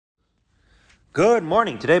Good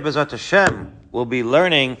morning. Today, B'ezrat Hashem, we'll be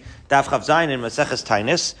learning Daf Chav Zayin in Maseches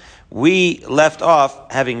Taanis. We left off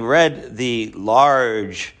having read the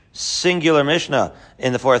large singular Mishnah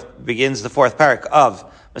begins the fourth parak of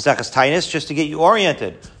Maseches Taanis, just to get you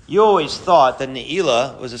oriented. You always thought that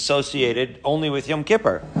Ne'ilah was associated only with Yom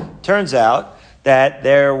Kippur. Turns out that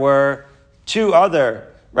there were two other,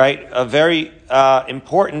 very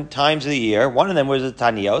important times of the year. One of them was the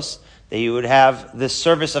Tanios, that you would have this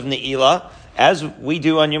service of Ne'ilah, as we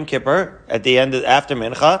do on Yom Kippur, at the end after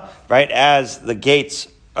Mincha, as the gates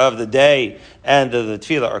of the day and of the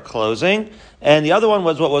Tefillah are closing. And the other one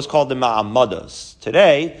was what was called the Ma'amados.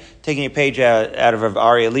 Today, taking a page out of Rav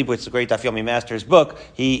Aryeh Leibowitz, the great Daf Yomi Master's book,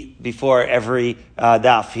 before every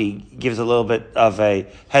daf, he gives a little bit of a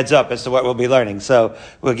heads up as to what we'll be learning. So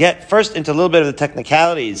we'll get first into a little bit of the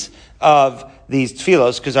technicalities of these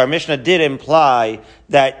tefillos, because our Mishnah did imply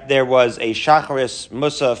that there was a Shacharis,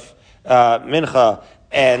 Musaf, Mincha,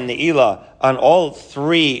 and Ne'ilah on all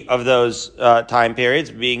three of those time periods,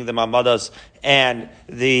 being the Mamados and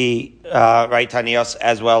the Tanios,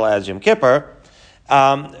 as well as Yom Kippur.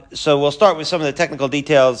 So we'll start with some of the technical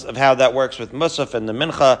details of how that works with Musaf and the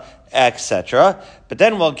Mincha, etc. But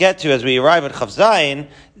then we'll get to, as we arrive at Chav Zayin,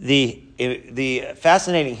 the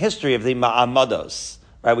fascinating history of the Ma'amados.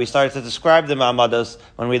 We started to describe the Ma'amados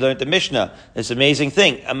when we learned the Mishnah. This amazing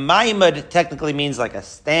thing. A ma'amad technically means like a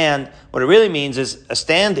stand. What it really means is a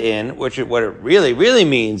stand-in, what it really, really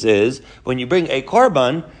means is when you bring a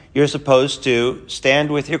korban, you're supposed to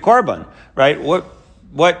stand with your korban, right?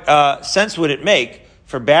 What sense would it make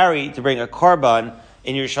for Barry to bring a korban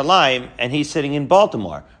in Yerushalayim and he's sitting in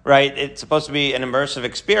Baltimore, right? It's supposed to be an immersive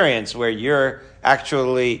experience where you're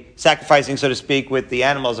actually sacrificing, so to speak, with the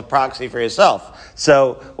animal as a proxy for yourself.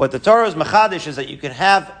 So what the Torah is machadish is that you can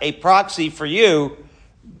have a proxy for you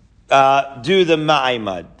do the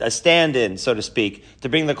ma'imad, a stand-in, so to speak, to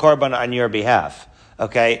bring the korban on your behalf.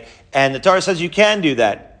 Okay? And the Torah says you can do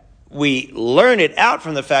that. We learn it out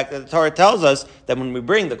from the fact that the Torah tells us that when we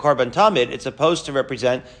bring the Korban Tamid, it's supposed to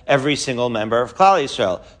represent every single member of Klal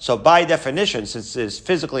Yisrael. So by definition, since it is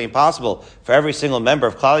physically impossible for every single member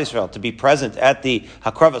of Klal Yisrael to be present at the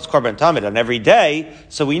Hakravas Korban Tamid on every day,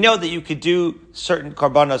 so we know that you could do certain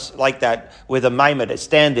korbanos like that with a maimed, a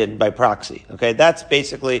stand-in by proxy. Okay, that's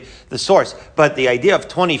basically the source. But the idea of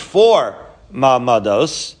 24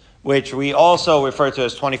 ma'amados, which we also refer to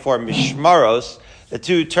as 24 mishmaros, the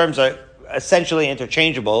two terms are essentially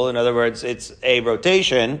interchangeable. In other words, it's a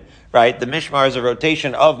rotation, right? The mishmar is a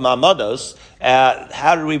rotation of ma'amados.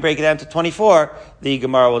 How did we break it down to 24? The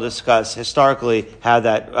Gemara will discuss historically how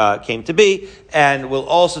that came to be, and we'll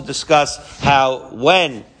also discuss how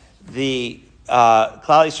when the Klal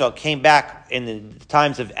Yisrael came back in the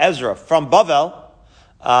times of Ezra from Bavel,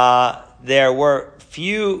 there were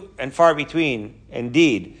few and far between,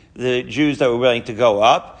 indeed, the Jews that were willing to go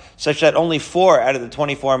up, such that only 4 out of the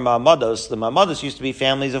 24 Ma'amados, the Ma'amados used to be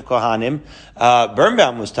families of Kohanim.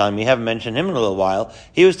 Birnbaum was telling me, I haven't mentioned him in a little while,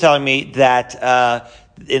 he was telling me that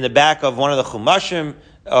in the back of one of the Chumashim,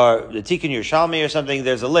 or the Tikkun Yerushalmi or something,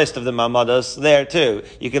 there's a list of the Ma'amados there too.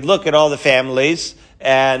 You could look at all the families,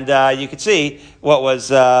 and you could see what was,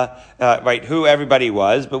 who everybody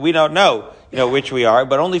was, but we don't know, which we are,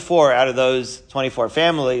 but only 4 out of those 24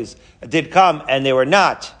 families did come, and they were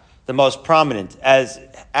not the most prominent. As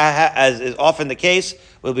is often the case,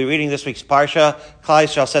 we'll be reading this week's Parsha. Klal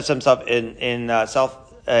Yisrael sets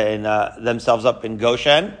themselves up in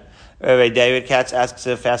Goshen. David Katz asks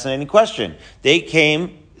a fascinating question. They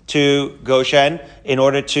came to Goshen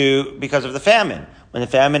because of the famine. When the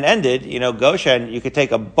famine ended, Goshen, you could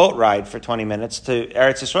take a boat ride for 20 minutes to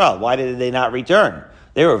Eretz Yisrael. Why did they not return?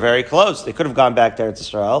 They were very close. They could have gone back to Eretz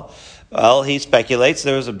Yisrael. Well, he speculates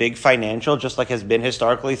there was a big financial, just like has been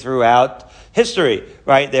historically throughout history,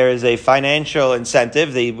 right? There is a financial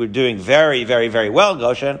incentive. They were doing very, very, very well in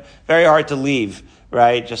Goshen. Very hard to leave,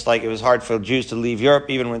 right? Just like it was hard for Jews to leave Europe,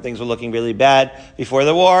 even when things were looking really bad before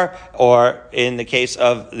the war. Or in the case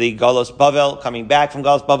of the Golos Bavel, coming back from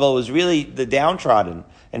Golos Bavel was really the downtrodden,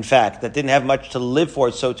 in fact, that didn't have much to live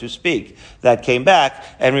for, so to speak, that came back,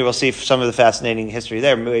 and we will see some of the fascinating history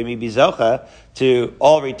there. May be zocha to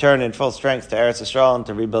all return in full strength to Eretz Yisrael and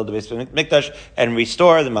to rebuild the Beis Mikdash and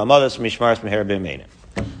restore the Ma'amados Mishmaros Meher B'Meinim.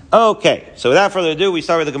 Okay, so without further ado, we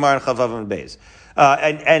start with the Gemara in Chavav and Beis.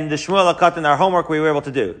 And the Shmuel HaKatan, our homework we were able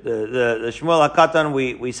to do. The Shmuel HaKatan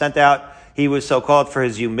we sent out. He was so called for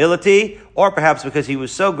his humility, or perhaps because he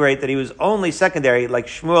was so great that he was only secondary, like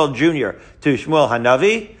Shmuel Jr. to Shmuel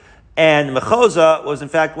Hanavi. And Mechoza was in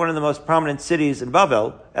fact one of the most prominent cities in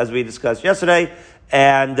Bavel, as we discussed yesterday.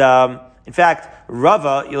 And in fact,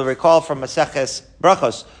 Rava, you'll recall from Maseches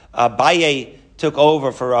Brachos, Abaye took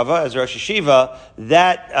over for Rava as Rosh Yeshiva,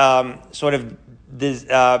 that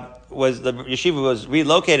was the yeshiva was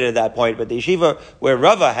relocated at that point, but the yeshiva where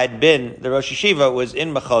Rava had been, the Rosh Yeshiva, was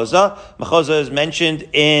in Mechoza. Mechoza is mentioned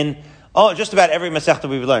in just about every Masechta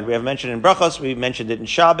we've learned. We have mentioned in Brachos, we mentioned it in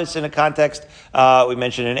Shabbos in a context, we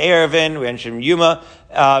mentioned it in Erevin, we mentioned Yuma.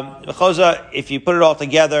 Mechoza, if you put it all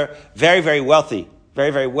together, very, very wealthy.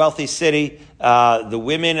 Very, very wealthy city. The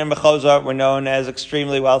women in Mechoza were known as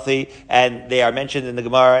extremely wealthy, and they are mentioned in the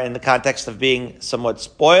Gemara in the context of being somewhat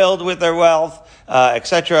spoiled with their wealth,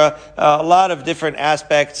 etc. A lot of different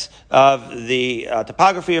aspects of the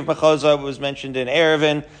topography of Mechoza was mentioned in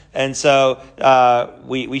Erevin, and so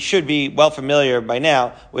we should be well familiar by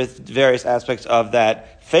now with various aspects of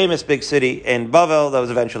that famous big city in Bavel that was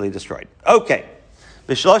eventually destroyed. Okay.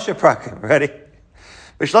 B'shlosha prakim, ready?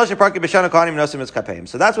 So that's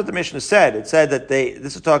what the Mishnah said. It said that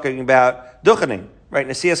this is talking about duchening, right?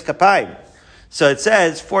 Nesias kapayim. So it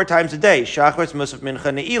says 4 times a day, Shachris, Musaf,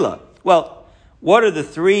 Mincha, Ne'ilah. Well, what are the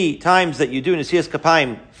 3 times that you do Nesias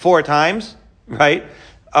kapayim 4 times, right?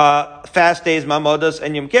 Fast days, Mamodos,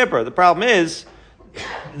 and Yom Kippur. The problem is,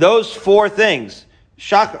 those 4 things,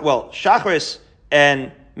 Shachris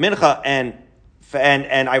and Mincha and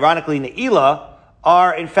ironically Ne'ilah,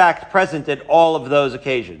 are in fact present at all of those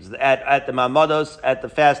occasions, at the Mamados, at the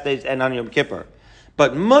fast days, and on Yom Kippur.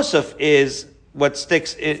 But Musaf is what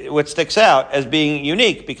sticks out as being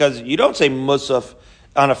unique, because you don't say Musaf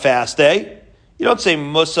on a fast day. You don't say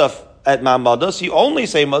Musaf at Mamados. You only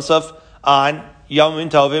say Musaf on Yom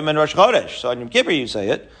Tovim and Rosh Chodesh. So on Yom Kippur you say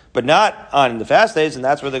it, but not on the fast days, and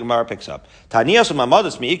that's where the Gemara picks up. Taniyos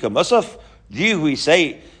Mamados miika Musaf. Do we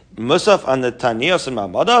say Musaf on the Taniyos and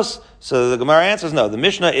Mamados? So the Gemara answers no. The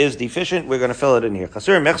Mishnah is deficient. We're going to fill it in here.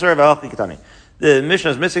 The Mishnah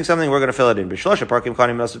is missing something. We're going to fill it in.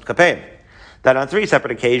 That on 3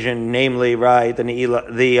 separate occasions, namely, right, the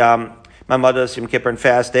Mamados, Yom Kippur, and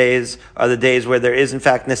fast days are the days where there is in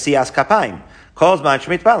fact Nesias Kapayim. Calls man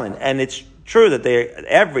Shemit Balin, and it's true that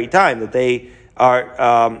every time that they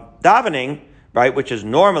are davening, right, which is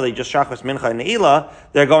normally just Shachos, Mincha, and Ne'ilah,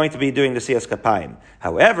 they're going to be doing the Siyas Kapayim.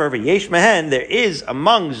 However, V'yesh Mehen, there is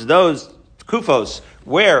amongst those kufos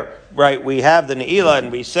where, right, we have the Ne'ilah and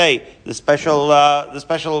we say the special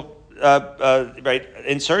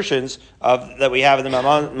insertions that we have in the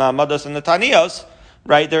Mamados and the Taniyos,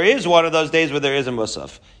 right, there is one of those days where there is a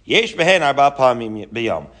Musaf. Yesh Mehen Arba Pamim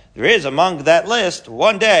B'yom. There is among that list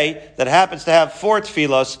one day that happens to have 4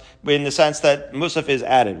 tefillos in the sense that Musaf is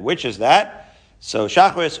added. Which is that? So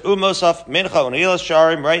Shachris, Musaf, Mincha, Ne'ilah,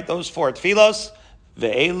 Sharim, right? Those 4 tefillos.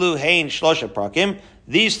 Ve'elu hein shlosha prakim.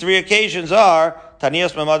 These 3 occasions are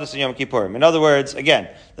Taniyos, Mamados, and Yom Kippurim. In other words, again,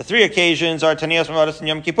 the 3 occasions are Taniyos, Mamados, and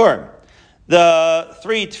Yom Kippurim. The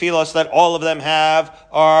 3 tefillos that all of them have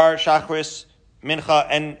are Shachris, Mincha,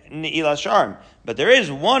 and Ne'ilah, Sharim. But there is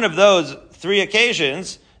one of those 3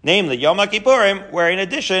 occasions, namely Yom Kippurim, where in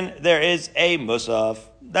addition there is a Musaf.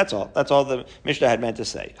 That's all. That's all the Mishnah had meant to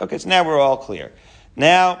say. Okay, so now we're all clear.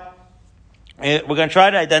 Now, we're going to try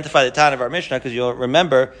to identify the time of our Mishnah, because you'll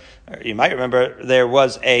remember, or you might remember, there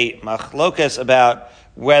was a machlokas about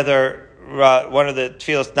whether one of the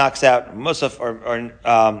tefillos knocks out Musaf or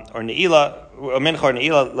Ne'ilah, or Mincha or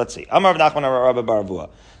Ne'ilah. Let's see. Amar Rav Nachman Amar Rabbi Bar Avua.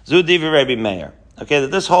 Zu divi Rabbi Meir. Okay,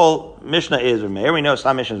 that this whole Mishnah is Rabbi Meir. We know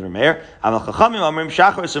some Mishnah is Rabbi Meir. Amal Chachamim Amrim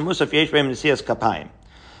Shachris and Musaf Yesh Beim Nesias Kapayim.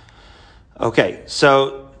 Okay,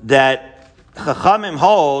 so that Chachamim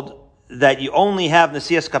hold that you only have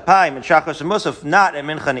Nesias Kapayim and Shachris and Musaf, not at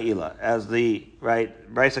Mincha Ne'ilah. As the,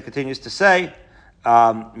 right, Brisa continues to say,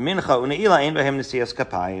 Mincha Ne'ilah ain't behem Nesias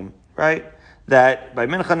Kapayim, right? That by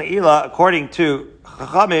Mincha Ne'ilah, according to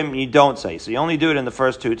Chachamim, you don't say. So you only do it in the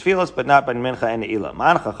first 2 tefillos, but not by Mincha and Ne'ilah.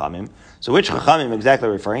 Man Chachamim. So which Chachamim exactly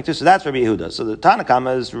are referring to? So that's Rabbi Yehuda. So the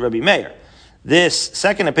Tanakama is Rabbi Meir. This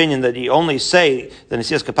second opinion that you only say the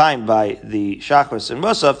Nesias Kapayim by the Shachris and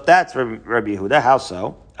Musaf, that's Rabbi Yehuda. How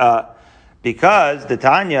so? Because the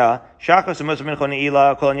Tanya, Shachris and Musaf Mincha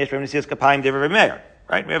Ne'ilah, Kol Yesh Beim Nesias Kapayim de Rabbi Meir.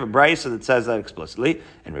 Right? We have a brisa that says that explicitly.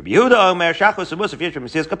 And Rabbi Yehuda Omer, Shachris and Musaf Yesh Beim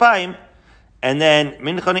Nesias Kapayim. And then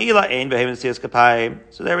Mincha Ne'ilah Ein Behem Nesias Kapayim.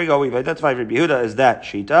 So there we go. We've identified Rabbi Yehuda as that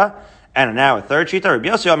Shita. And now a third Shita. Rabbi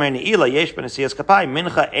Yossi Omer Ne'ilah Yesh Beim Nesias Kapayim.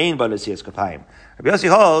 Mincha Ein Behem Nesias Kapayim. Rabbi Yossi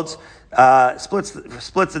holds,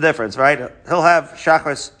 splits the difference, right? He'll have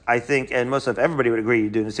Shachris, I think, and Musaf, everybody would agree you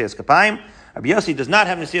do Nesias Kapayim. Rabbi Yossi does not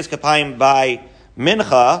have Nesias Kapayim by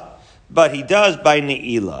Mincha, but he does by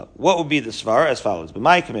Ne'ilah. What would be the Svar? As follows.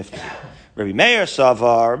 B'mai Kamifti. Rabbi Meir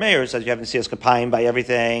Savar. Meir says you have Nesias Kapayim by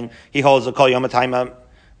everything. He holds the Kol Yom HaTaima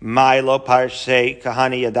Milo Parshe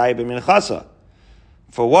Kahani Yadai B'Minchasa.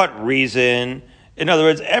 For what reason In other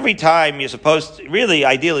words, every time you're supposed to, really,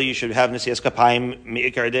 ideally, you should have Nesias Kapayim,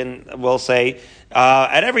 Me'ikar Din, we'll say,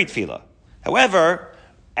 at every tefillah. However,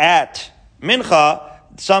 at Mincha,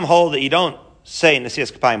 some hold that you don't say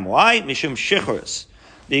Nesias Kapayim. Why? Mishum Shichurus.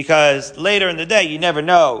 Because later in the day, you never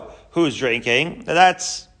know who's drinking. Now,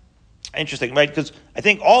 that's interesting, right? Because I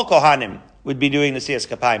think all Kohanim would be doing Nesias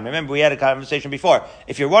Kapayim. Remember, we had a conversation before.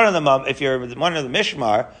 If you're one of the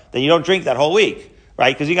Mishmar, then you don't drink that whole week.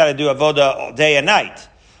 Right? Because you got to do avoda all day and night.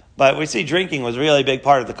 But we see drinking was a really big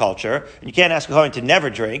part of the culture. And you can't ask a Kohen to never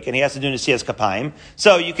drink, and he has to do Nesias Kapayim.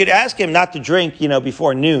 So you could ask him not to drink,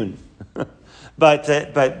 before noon.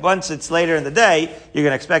 But once it's later in the day, you're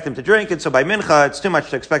going to expect him to drink, and so by Mincha, it's too much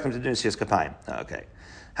to expect him to do Nesias Kapayim. Okay.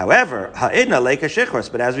 However, ha'idna leika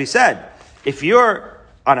shichros. But as we said, if you're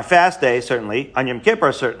on a fast day, certainly, on Yom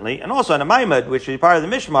Kippur, certainly, and also on a Maimad, which is part of the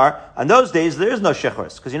Mishmar, on those days, there is no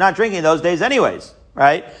shichros, because you're not drinking those days anyways.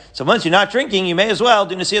 Right? So once you're not drinking, you may as well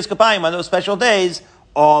do Nesias Kapayim on those special days,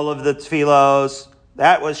 all of the tefillos.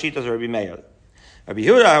 That was Shitas Rabbi Meir. Rabbi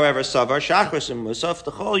Yehuda, however, Savar, Shachris, and Musaf,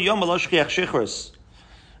 the whole Yom Lo Shchiach Shichris.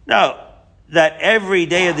 Now, that every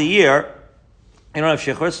day of the year, you don't have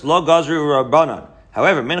Shichris, Lo Gazru Rabbanan.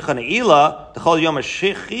 However, Mincha Ne'ilah, the whole Yom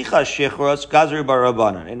Shechicha Shichros, Gazru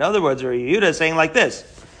Barabanan. In other words, Rabbi Yehuda is saying like this,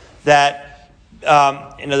 that, in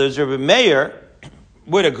other words, Rabbi Meir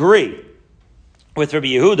would agree with Rabbi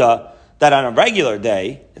Yehuda that on a regular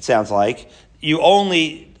day, it sounds like, you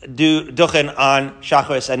only do duchen on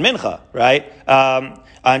Shachris and Mincha, right? On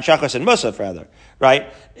Shachris and Musaf, rather,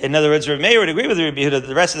 right? In other words, Rabbi Meir would agree with Rabbi Yehuda that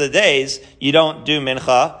the rest of the days, you don't do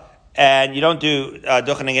Mincha, and you don't do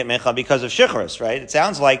duchening at Mincha because of Shichris, right? It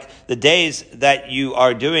sounds like the days that you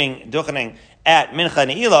are doing duchening at Mincha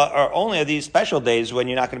Ne'ilah are only of these special days when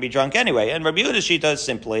you're not going to be drunk anyway. And Rabbi Yehuda's Shita is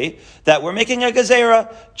simply that we're making a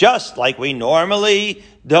gezerah, just like we normally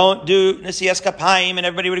don't do Nesias Kapayim, and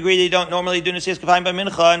everybody would agree that you don't normally do Nesias Kapayim by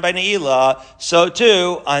Mincha and by Ne'ilah. So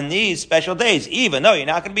too, on these special days, even though you're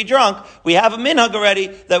not going to be drunk, we have a minhag already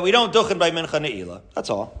that we don't duchen by Mincha Ne'ilah.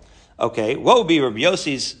 That's all. Okay, what would be Rabbi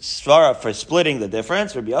Yossi's svara for splitting the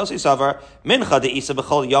difference? Rabbi Yossi savar, Mincha de'isa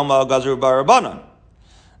b'chol yoma gazru barabanan.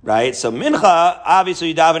 Right? So Mincha, obviously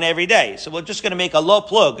you daven every day. So we're just going to make a low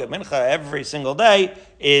plug. Mincha every single day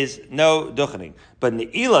is no duchening. But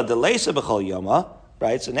Ne'ilah de'leisa b'chol yoma,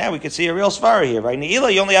 right? So now we can see a real svara here, right?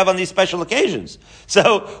 Ne'ilah you only have on these special occasions.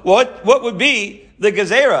 So what would be the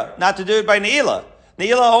gezerah not to do it by Ne'ilah?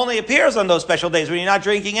 Ne'ilah only appears on those special days when you're not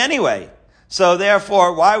drinking anyway. So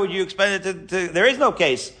therefore, why would you expect it to there is no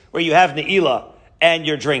case where you have Ne'ilah and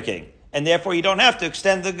you're drinking. And therefore, you don't have to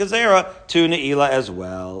extend the gezerah to Ne'ilah as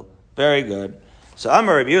well. Very good. So,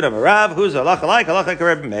 Amar Rabbi Yehuda Marav, who's halacha like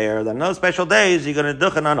Rabbi Meir. Then those special days, you're going to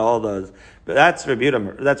duchen on all those. But that's Rabbi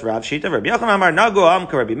Yehuda, that's Rav Shita. Rabbi Yochanan Amar Nagu Am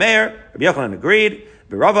Rabbi Meir. Rabbi Yochanan agreed.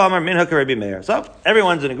 Rabbi Amar Minha Rabbi Meir. So,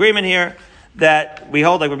 everyone's in agreement here that we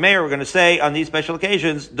hold like Rabbi Meir, we're going to say on these special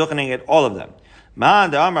occasions, duchening at all of them.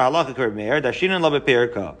 Man da Amar halacha Rabbi Meir, dashinan lo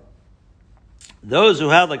bepirka. Those who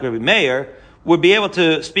held like Rabbi Meir would be able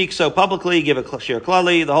to speak so publicly, give a shir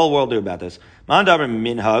klali, the whole world knew about this. Mandar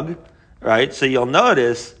minhag, right? So you'll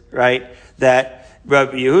notice, right, that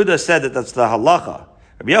Rabbi Yehuda said that that's the halacha.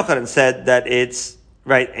 Rabbi Yochanan said that it's,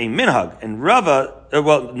 right, a minhag. And Rava,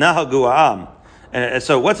 nahagu ha'am. And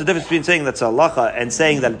so what's the difference between saying that's a halacha and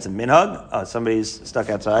saying that it's a minhag? Oh, somebody's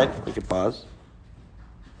stuck outside. We could pause.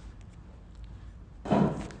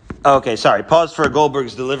 Okay, sorry. Pause for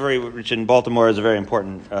Goldberg's delivery, which in Baltimore is a very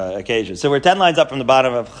important occasion. So we're 10 lines up from the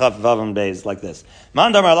bottom of Chav Vavam days like this.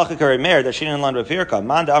 Man damar halacha karei meir darshinan lan b'pirka.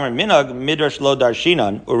 Man damar minhag midrash lo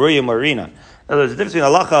darshinan uruyim marinan. In other words, the difference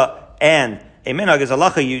between halacha and a minhag is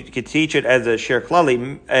halacha. You could teach it as a shir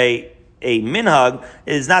klali. A minhag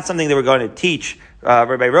is not something that we're going to teach.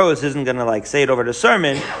 Rabbi Rose isn't going to say it over the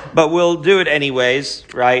sermon, but we'll do it anyways,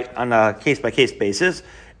 right, on a case by case basis.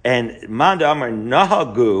 And Manda Amar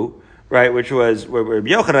Nahagu, right, which was where Rabbi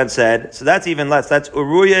Yochanan said, so that's even less. That's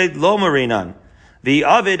Uruye Lo Marinan. The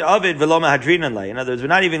Avid Velo Mahadrinan Lay. In other words, we're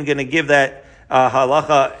not even going to give that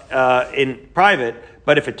halacha in private,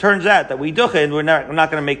 but if it turns out that we duchen, we're not going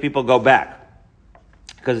to make people go back.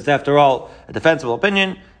 Because it's, after all, a defensible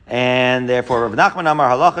opinion, and therefore Rav Nachman Amar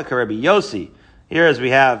Halacha Rabbi Yossi. Here, as we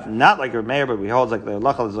have, not like Rabbi Meir, but we hold like the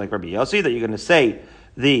halacha is like Rabbi Yossi, that you're going to say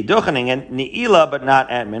the duchening and Ne'ilah, but not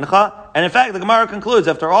at Mincha. And in fact, the Gemara concludes,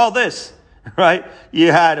 after all this, right,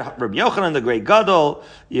 you had Rabbi Yochanan, the great Gadol,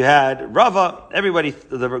 you had Rava, everybody,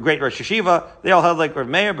 the great Rosh Hashiva, they all held like Rabbi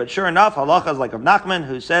Meir, but sure enough, halacha is like Rav Nachman,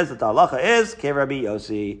 who says that the halacha is Ke Rabbi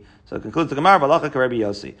Yossi. So it concludes the Gemara, halacha Ke Rabbi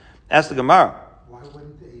Yossi. Ask the Gemara. Why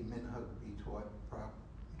wouldn't a minhag be taught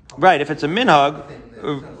properly? Right, if it's a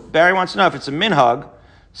minhag, Barry wants to know if it's a minhag,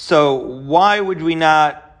 so why would we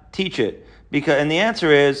not teach it? And the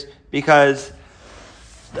answer is because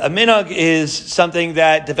a minhag is something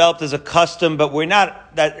that developed as a custom, but we're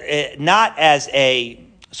not as a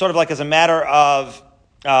sort of like as a matter of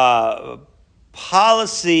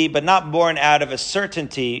policy, but not born out of a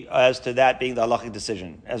certainty as to that being the halachic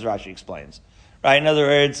decision, as Rashi explains. Right? In other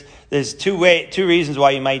words, there's two reasons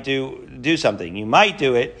why you might do something. You might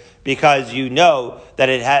do it because you know that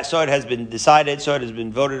it has been decided, so it has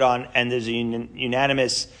been voted on, and there's a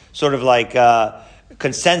unanimous sort of like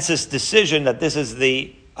consensus decision that this is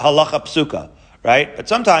the halacha psuka, right? But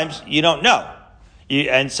sometimes you don't know,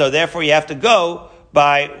 and so therefore you have to go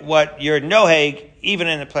by what you're noheg, even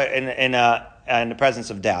in the presence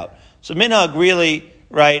of doubt. So minhag really,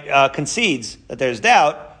 right, concedes that there's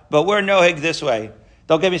doubt. But we're noheg this way.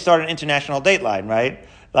 Don't get me started on international dateline, right?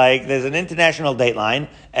 Like, there's an international dateline,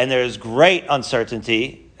 and there's great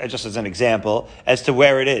uncertainty, just as an example, as to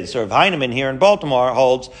where it is. So if Heinemann here in Baltimore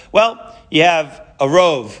holds, well, you have a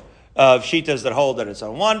rove of shitas that hold that it's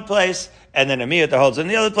on one place, and then a miyut that holds in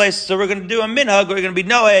the other place, so we're going to do a minhag, we're going to be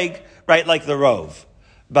noheg, right, like the rove.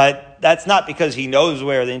 But that's not because he knows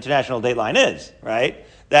where the international dateline is, right?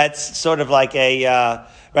 That's sort of like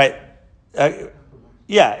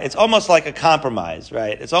yeah, it's almost like a compromise,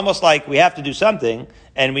 right? It's almost like we have to do something,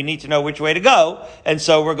 and we need to know which way to go, and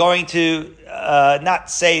so we're going to not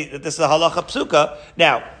say that this is a halacha psuka.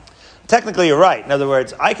 Now, technically you're right. In other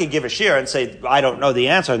words, I could give a shir and say, I don't know the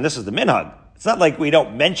answer, and this is the minhag. It's not like we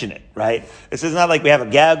don't mention it, right? This is not like we have a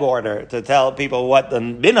gag order to tell people what the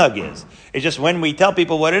minhag is. It's just when we tell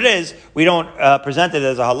people what it is, we don't present it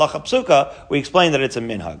as a halacha psuka, we explain that it's a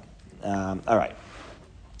minhag. All right.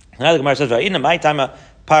 Now the Gemara says,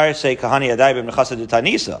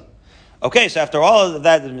 okay, so after all of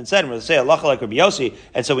that has been said, we're going to say halacha like Rabbi Yossi,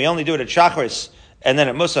 and so we only do it at Shachris, and then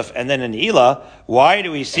at Musaf, and then in Ne'ilah. Why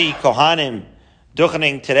do we see Kohanim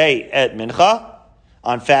duchening today at Mincha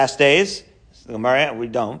on fast days? The Gemara, we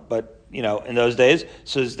don't, but in those days.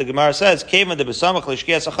 So the Gemara says, "Kevan de besamach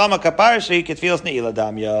l'shkias achama kaparshi ketfilas Ne'ilah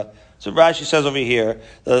damya." So Rashi says over here,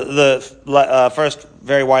 the first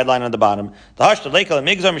very wide line on the bottom, the hashta leikal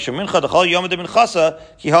migzar mishum mincha dechol yoma de minchasa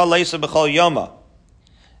ki ha leisa b'chol yoma.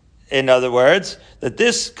 In other words, that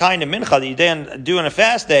this kind of mincha that you do on a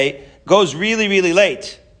fast day goes really, really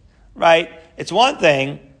late, right? It's one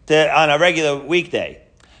thing on a regular weekday.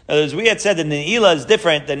 In other words, we had said that Ne'ilah is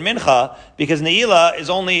different than mincha because Ne'ilah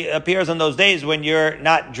only appears on those days when you're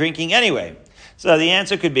not drinking anyway. So the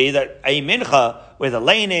answer could be that a mincha with a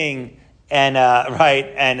laning and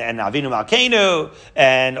and Avinu Malkeinu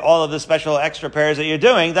and all of the special extra prayers that you're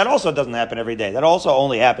doing, that also doesn't happen every day. That also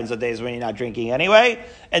only happens on days when you're not drinking anyway,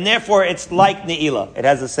 and therefore it's like Ne'ilah. It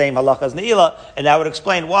has the same halacha as Ne'ilah, and that would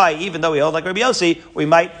explain why, even though we hold like Rabbi Yossi, we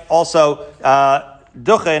might also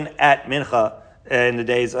duchen at mincha in the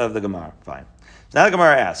days of the Gemara. Fine. So now the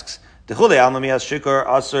Gemara asks,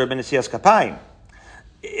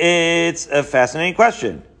 it's a fascinating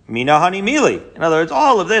question. Mina hani mili. In other words,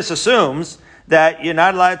 all of this assumes that you're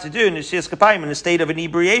not allowed to do Nesias Kapayim in a state of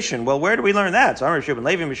inebriation. Well, where do we learn that? So Amar Shubin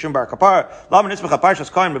Levi Mishum Bar Kapar, Lama Nitzbach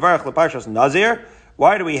Parshas Kohen Mevarach LeParshas Nazir.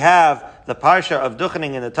 Why do we have the parsha of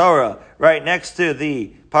duchening in the Torah right next to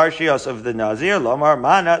the parshios of the Nazir? Lomar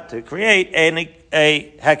Mana, to create a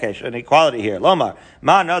hekesh, an equality here. Lomar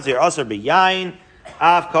Ma Nazir Asar B'Yayin.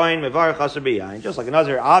 Av Kohen Mevarach Asar B'Yayin. Just like a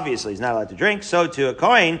Nazir obviously is not allowed to drink, so to a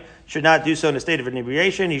Kohen should not do so in a state of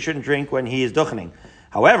inebriation. He shouldn't drink when he is duchening.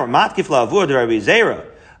 However, Matkif LaAvud Rabbi Zera,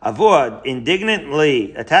 Avud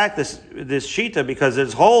indignantly attacked this shita because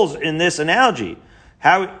there's holes in this analogy.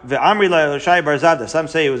 How the Amri Shai Bar Zavda? Some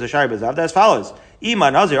say it was a Shai Bar Zavda as follows: Ima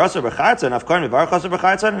Nazir Asar B'Chartzan, Av Kohen Mevarach Asar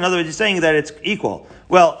B'Chartzan. In other words, he's saying that it's equal.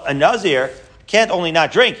 Well, a Nazir can't only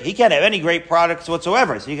not drink; he can't have any grape products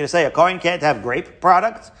whatsoever. So you're going to say a Kohen can't have grape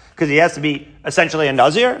products because he has to be essentially a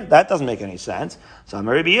Nazir? That doesn't make any sense. So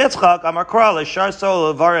Amar Rabbi Yitzchak, Amar Kral, Shar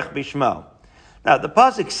Sol Levarich Bishmo. Now the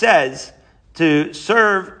pasuk says to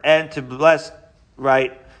serve and to bless,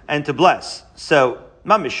 right, and to bless. So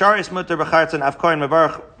Mamisharis muter b'chartzan, Avkoin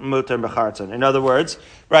mevarach muter b'chartzan. In other words,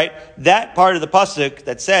 right, that part of the pasuk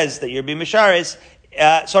that says that you're b'misharis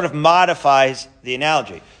sort of modifies the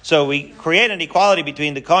analogy. So we create an equality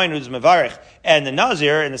between the Kohen who's mevarich and the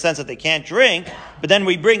Nazir in the sense that they can't drink, but then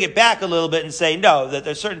we bring it back a little bit and say no, that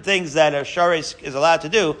there's certain things that a sharis is allowed to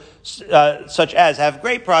do, such as have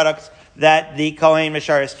grape products that the Kohen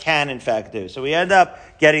Misharis can in fact do. So we end up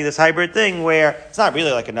getting this hybrid thing where it's not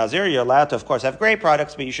really like a Nazir. You're allowed to, of course, have grape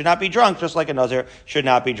products, but you should not be drunk, just like a Nazir should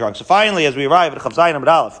not be drunk. So finally, as we arrive at Chav Zayin Amud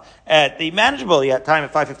Aleph, at the manageable yet time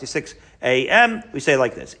at 5:56 a.m., we say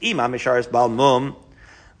like this: Ima Misharis Bal Mum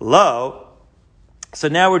lo. So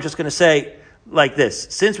now we're just going to say like this.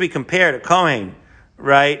 Since we compared a Kohen,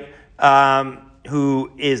 right,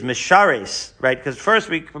 who is Mishares, right, because first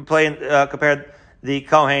we compared the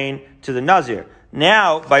Kohen to the Nazir.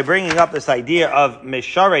 Now, by bringing up this idea of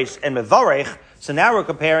Mishares and Mevarech, so now we're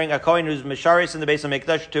comparing a Kohen who's Mishares in the base of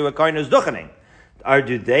Mikdash to a Kohen who's Duchening.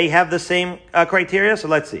 Do they have the same criteria? So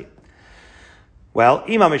let's see. Well,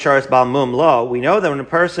 Imam Mishares Baal Mum Lo, we know that when a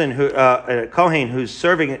person a Kohen who's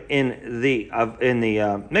serving in the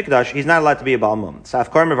Mikdash, he's not allowed to be a Baal Mum.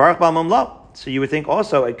 Saf Kohen Mevarech Baal Mum Lo. So you would think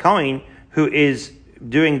also a Kohen who is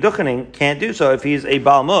doing Duchening can't do so if he's a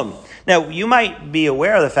Baal Mum. Now, you might be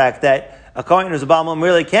aware of the fact that a Kohen who's a Baal Mum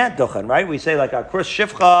really can't Duchen, right? We say like a Krus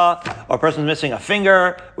Shivcha, or a person's missing a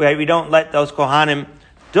finger, we don't let those Kohanim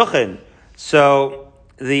Duchen. So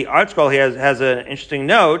the ArtScroll here has an interesting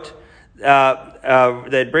note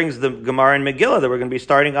that brings the Gemara in Megillah that we're going to be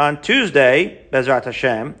starting on Tuesday, Bezrat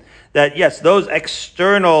Hashem, that yes, those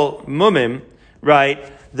external mumim, right,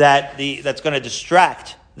 that's going to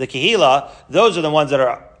distract the Kehila, those are the ones that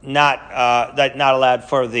are not allowed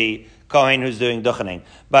for the Kohen who's doing Duchening.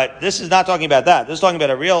 But this is not talking about that. This is talking about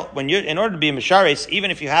a real, in order to be a Mishares,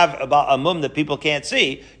 even if you have a mum that people can't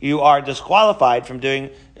see, you are disqualified from doing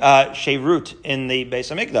Sheirut in the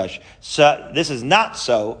Beis HaMikdash. So this is not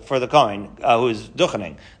so for the Kohen who is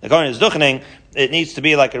Duchening. The Kohen who is Duchening, it needs to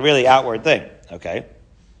be like a really outward thing. Okay?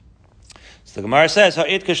 So the Gemara says,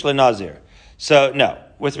 Ha'itkish leNazir. So no.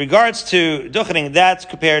 With regards to Duchening, that's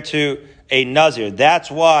compared to a Nazir.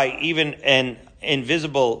 That's why even an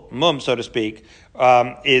invisible mum, so to speak,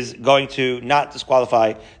 is going to not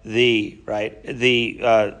disqualify the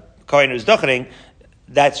Kohen who's Duchening.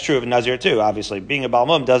 That's true of a Nazir too, obviously. Being a Baal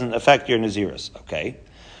Mum doesn't affect your Nazirus, okay?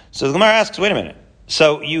 So the Gemara asks, wait a minute.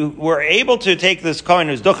 So you were able to take this Kohen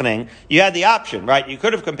who's Duchening, you had the option, right? You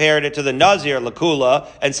could have compared it to the Nazir Lakula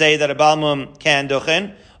and say that a Baal Mum can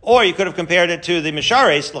Duchen, or you could have compared it to the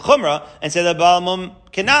Mishares Lachumra and say that a Baal Mum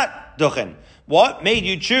cannot Duchen. What made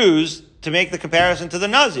you choose to make the comparison to the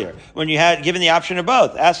Nazir when you had given the option of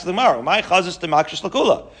both? Ask the Gemara. My chazis to makshis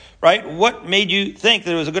lakula, right? What made you think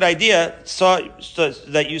that it was a good idea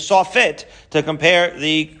that you saw fit to compare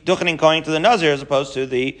the Duchening Kohen to the Nazir as opposed to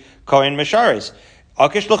the Kohen Misharis?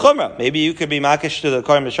 Akish l'chumra. Maybe you could be makish to the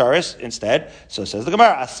Kohen Misharis instead. So says the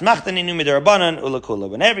Gemara. Asmachtaninu midarabanan ulakula.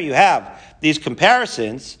 Whenever you have these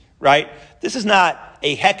comparisons, right? This is not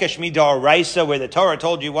a hekesh midaraisa where the Torah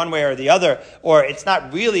told you one way or the other, or it's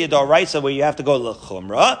not really a daraisa where you have to go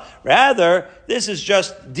l'chumra. Rather, this is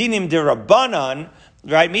just dinim derabanan,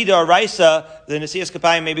 right? Midaraisa, the Nesias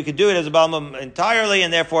Kapayim maybe could do it as a Baal Mum entirely,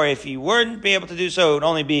 and therefore if you wouldn't be able to do so, it would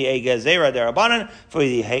only be a gezerah derabanan. For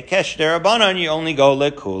the hekesh derabanan, you only go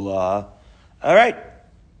l'kula. All right.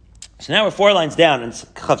 So now we're 4 lines down in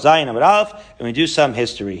Chav Zayin Amud Aleph, and we do some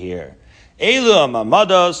history here. Elu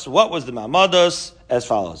Mamados, what was the Mamados? As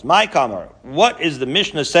follows. My Kamar, what is the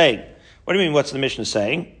Mishnah saying? What do you mean, what's the Mishnah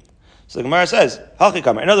saying? So the Gemara says, Halchi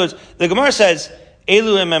Kamar. In other words, the Gemara says,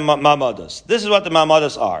 Elu Mamados. This is what the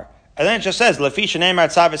Mamados are. And then it just says, Lefi Sheneimar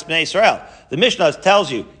Tzavis Bnei Yisrael. The Mishnah tells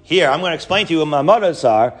you, here, I'm going to explain to you what Mamados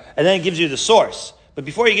are, and then it gives you the source. But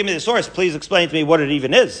before you give me the source, please explain to me what it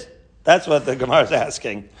even is. That's what the Gemara is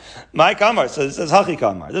asking. My Kamar, so it says Halchi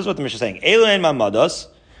Kamar. This is what the Mishnah is saying. Elu Mamados.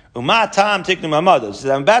 Umatam tiknu mamados.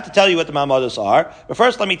 I'm about to tell you what the mamados are, but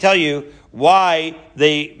first let me tell you why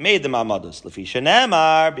they made the mamados. Lefisha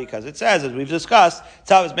nemar, because it says, as we've discussed,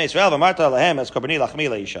 Tzavat Bnei Yisrael v'marta lahem es korbani lachmi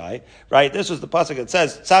leishai. Right? This was the pasuk that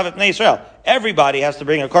says Tzavat Bnei Yisrael. Everybody has to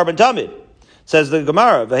bring a korban tamid. Says the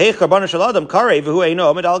Gemara, v'hei korbanu shel adam karei v'hu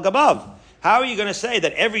eino omed al gabav. How are you going to say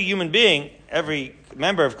that every human being, every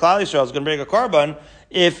member of Klal Yisrael is going to bring a korban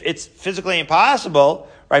if it's physically impossible,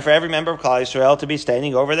 right, for every member of Klal Yisrael to be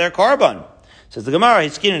standing over their korban? Says the Gemara,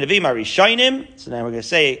 Hiskin Nevim Rishonim. So now we're going to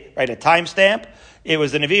say, right, a timestamp. It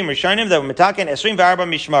was the Nevim Rishonim that were mitaken Esrim V'Arba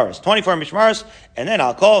Mishmaros, 24 Mishmaros, and then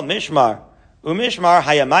I'll call Mishmar. Umishmar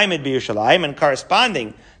Hayamaimid B'Yushalayim, and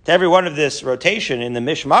corresponding to every one of this rotation in the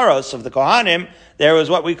Mishmaros of the Kohanim, there was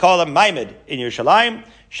what we call a Maimid in Yerushalayim,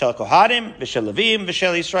 Shel Kohanim, V'Shel Levim,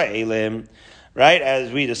 V'Shel Yisraelim. Right,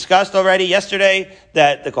 as we discussed already yesterday,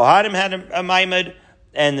 that the Kohanim had a Maimid,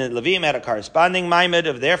 and the Levim had a corresponding Maimid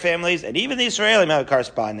of their families, and even the Israelim had a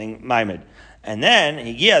corresponding Maimid. And then,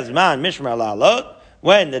 Higia Zman Mishmar La'alot,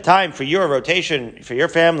 when the time for your rotation, for your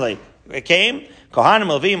family came, Kohanim,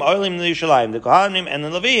 Levim, Oilim, Yerushalayim. The Kohanim and the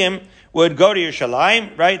Levim would go to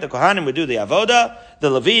Yerushalayim, right? The Kohanim would do the Avoda, the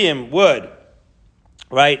Levim would,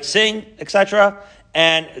 right, sing, etc.,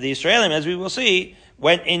 and the Israelim, as we will see,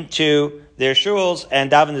 went into their shuls and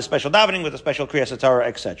davened the special davening with a special Kriyas HaTorah,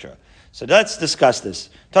 etc. So let's discuss this.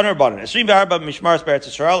 Taner Rabbanan, 24 mishmaros be'Eretz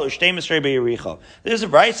Yisrael, u'shtei misrei be'Yericho. There's a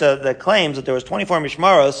brisa that claims that there was 24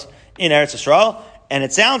 mishmaros in Eretz Yisrael, and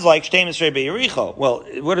it sounds like shtei misrei be'Yericho. Well,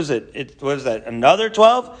 what is it? What is that? Another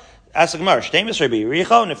 12? Ask the Gemara, shtei misrei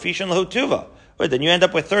be'Yericho, nefishin lahu tuva. Wait, then you end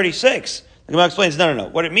up with 36. The Gemara explains, no.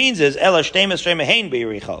 What it means is, ela shtei misrei mehein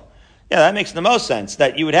be'Yericho. Yeah, that makes the most sense,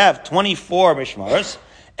 that you would have 24 mishmaros,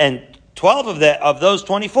 and 12 of those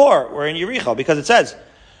 24 were in Yericho, because it says,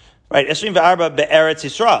 right, 24 be'Eretz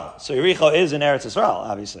Yisrael. So Yericho is in Eretz Yisrael,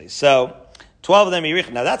 obviously. So 12 of them in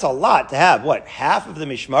Yericho. Now that's a lot to have. What, half of the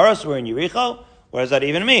mishmaros were in Yericho? What does that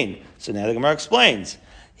even mean? So now the Gemara explains.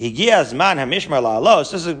 Higiaz man hamishmar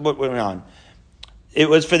la'alos. This is what went on. It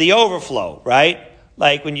was for the overflow, right?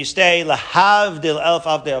 Like when you stay lahavdil elf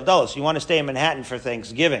avdei avdalos. You want to stay in Manhattan for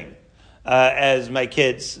Thanksgiving, as my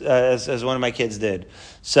kids, as one of my kids did.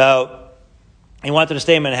 So he wanted to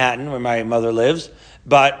stay in Manhattan, where my mother lives,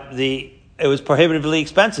 but it was prohibitively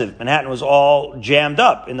expensive. Manhattan was all jammed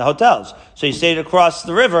up in the hotels, so he stayed across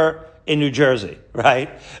the river in New Jersey, right?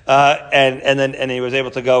 And he was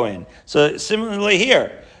able to go in. So similarly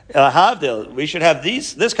here, Havdil, we should have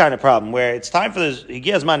this kind of problem where it's time for this.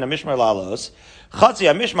 Higiaz man mishmar lalos.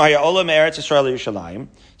 Chatzi mishmar ya'olam eretz Yisrael Yerushalayim.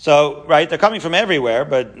 So, right, they're coming from everywhere,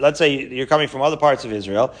 but let's say you're coming from other parts of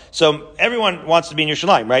Israel. So everyone wants to be in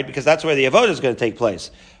Yerushalayim, right? Because that's where the avodah is going to take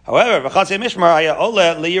place. However, right,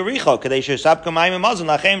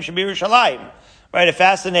 a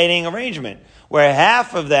fascinating arrangement where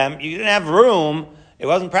half of them, you didn't have room. It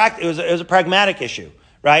wasn't practical. It was a pragmatic issue,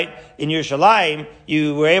 right? In Yerushalayim,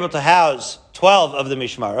 you were able to house 12 of the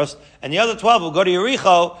mishmaros, and the other 12 will go to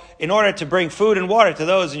Yericho in order to bring food and water to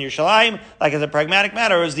those in Yerushalayim. Like as a pragmatic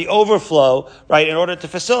matter, it was the overflow, right, in order to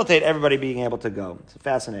facilitate everybody being able to go. It's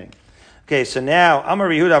fascinating. Okay, so now Amar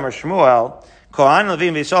Yehuda Amar Shmuel. Kohan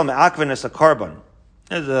Levim v'Yisrael me'akvenes a korban.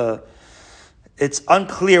 It's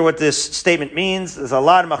unclear what this statement means. There's a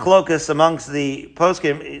lot of machlokas amongst the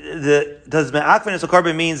poskim. Does me'akvenes a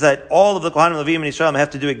korban means that all of the Kohanim Levim in Israel have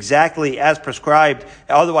to do exactly as prescribed,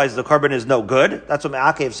 otherwise the korban is no good? That's what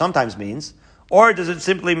me'akev sometimes means. Or does it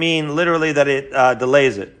simply mean literally that it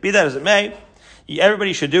delays it? Be that as it may,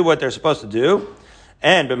 everybody should do what they're supposed to do.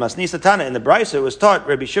 And b'masnisa Tana in the Brisa it was taught,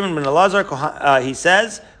 Rabbi Shimon ben Elazar, he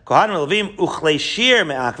says, Kohanim Levim uchlei shir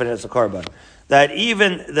me'akvenes a korban. That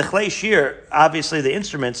even the chlei shir, obviously the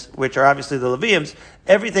instruments, which are obviously the Leviums,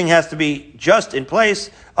 everything has to be just in place,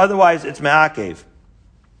 otherwise it's me'akev.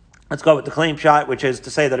 Let's go with the claim shot, which is to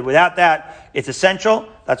say that without that, it's essential.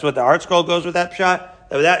 That's what the art scroll goes with that shot.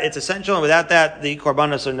 That without it's essential, and without that, the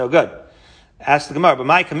korbanos are no good. Ask the Gemara, but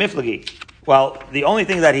my kamiflagi. Well, the only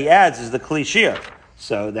thing that he adds is the kli shir.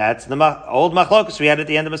 So that's the old machlokus we had at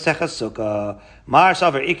the end of Maseches Sukkah. Mar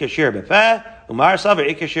saver ikar shir b'peh, umar saver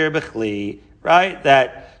ikar shir b'chli. Right?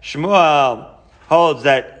 That Shmuel holds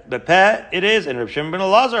that b'peh it is, and Reb Shimon ben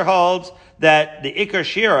Elazar holds that the ikar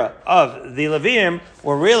shira of the Levium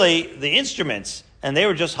were really the instruments, and they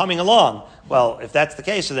were just humming along. Well, if that's the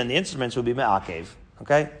case, so then the instruments would be me'akev.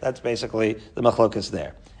 Okay? That's basically the machlokus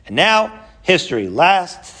there. And now, history.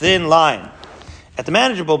 Last thin line. At the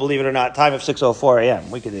manageable, believe it or not, time of 6:04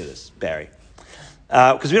 a.m. We could do this, Barry.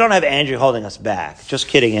 Because we don't have Andrew holding us back. Just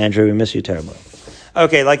kidding, Andrew. We miss you terribly.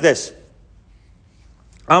 Okay, like this.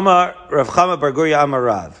 Amar Rav Chama Bar Guria Amar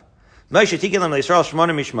Rav. Moshe tikilam leIsrael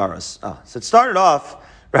shmona mishmaros. So it started off,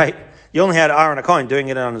 right, you only had Aaron HaKohen doing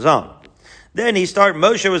it on his own. Then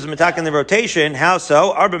Moshe was attacking the rotation. How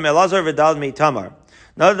so? Arba Melazar v'Dal miTamar.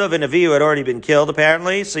 Nadav and Avihu had already been killed,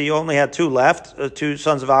 apparently, so you only had two left, two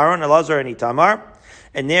sons of Aaron, Elazar and Itamar,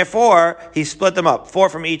 and therefore he split them up, 4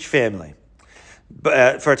 from each family,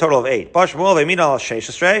 for a total of 8. Shmuel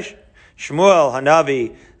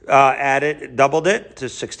Hanavi doubled it to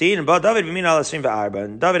 16, and and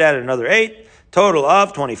David added another 8, total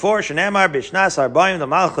of 24. Shenamar b'shnas arbaim the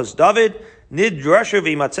Malchus David nidrashu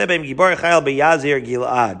v'yimatzeh gibor chayil b'yazir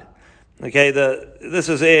Gilad. Okay, this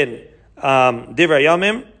is in Divrei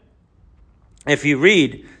Yomim. If you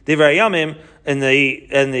read Divrei Yomim and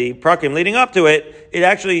the prakim leading up to it, it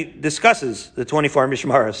actually discusses the 24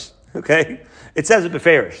 mishmaros. Okay, it says it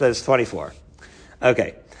beferish, says 24.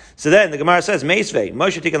 Okay, so then the Gemara says Meisvei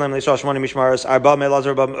Moshe tikalem leishal shmoni mishmaros arba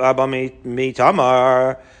meLazar arba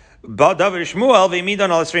miTamar ba David Shmuel ve'imidon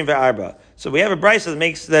al esrim ve'arba. So we have a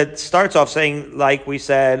brisa that starts off saying, like we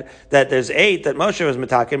said, that there's 8 that Moshe was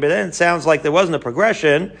mitakin, but then it sounds like there wasn't a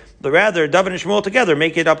progression, but rather David and Shmuel together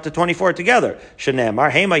make it up to 24 together.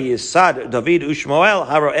 Shenemar Hema Yisad David uShmuel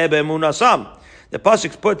Haro'eh be'emunasam. The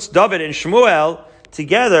pasuk puts David and Shmuel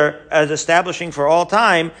together as establishing for all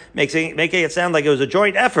time, making it sound like it was a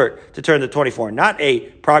joint effort to turn to 24, not a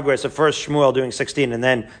progress of first Shmuel doing 16 and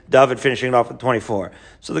then David finishing it off with 24.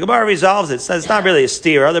 So the Gemara resolves it. Says it's not really a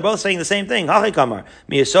stira. They're both saying the same thing.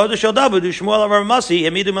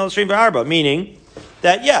 Meaning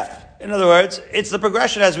that, in other words, it's the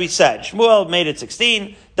progression as we said. Shmuel made it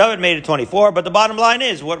 16, David made it 24, but the bottom line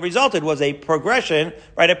is what resulted was a progression,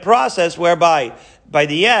 right? A process whereby by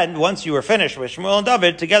the end, once you were finished with Shmuel and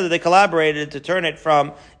David, together they collaborated to turn it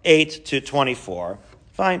from 8 to 24.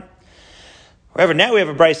 Fine. However, now we have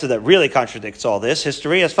a brisa that really contradicts all this.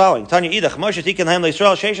 History as following. Tanya idach, Moshe tiken lahem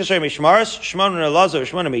le'Yisrael, sheishaser mishmaros, shmona elazar,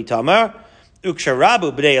 shmona mitamar,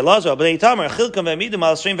 uksharabu b'nei elazar, b'nei tamar, chilkam ve'amidum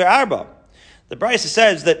al srim ve'arba. The brisa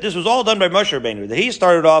says that this was all done by Moshe Rabbeinu, that he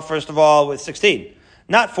started off, first of all, with 16.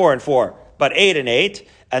 Not 4 and 4, but 8 and 8.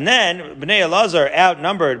 And then Bnei Elazar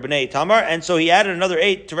outnumbered Bnei Tamar, and so he added another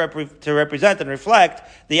 8 to represent and reflect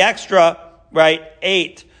the extra,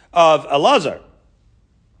 8 of Elazar.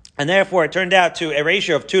 And therefore it turned out to a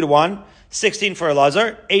ratio of 2-1, 16 for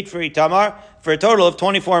Elazar, 8 for Itamar, for a total of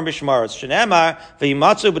 24 in Bishmaros. Shenemar,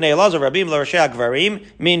 v'yimatzu b'nei Elazar rabim l'rashei hagvarim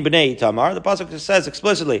min b'nei Itamar. The pasuk says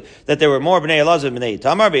explicitly that there were more b'nei Elazar than b'nei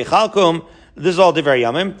Itamar. V'yichalkum, this is all divrei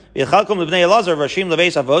yamim. V'yichalkum l'b'nei Elazar rashim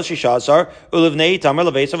leveis avos shishasar u'l'b'nei Itamar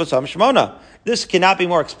leveis avosam shmona. This cannot be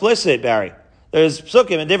more explicit, Barry. There's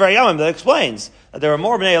psukim in divrei yamim that explains that there were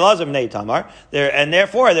more b'nei Elazar than b'nei Itamar, and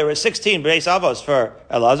therefore there were 16 b'nei avos for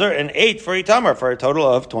Elazar and 8 for Itamar for a total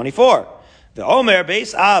of 24. The Omer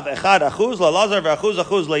base av echad achuz la'Elazar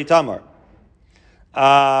ve'achuz le'itamar.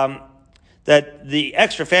 That the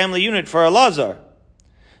extra family unit for Elazar,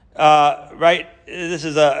 this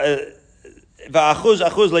is ve'achuz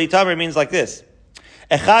le'itamar means like this.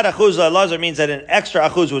 Echad achuz la'Elazar means that an extra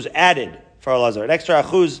achuz was added for Elazar. An extra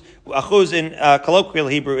achuz in colloquial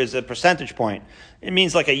Hebrew is a percentage point. It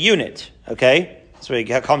means like a unit. Okay, that's where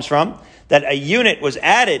it comes from. That a unit was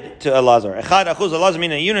added to Elazar. Echad achuz Elazar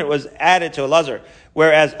means a unit was added to Elazar.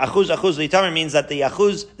 Whereas achuz Itamar means that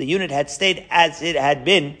the unit had stayed as it had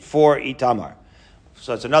been for Itamar.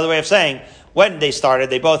 So it's another way of saying, when they started,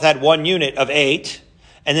 they both had 1 unit of 8,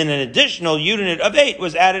 and then an additional unit of 8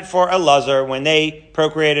 was added for Elazar when they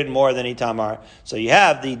procreated more than Itamar. So you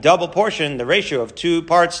have the double portion, the ratio of 2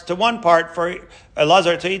 parts to 1 part for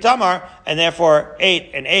Elazar to Itamar, and therefore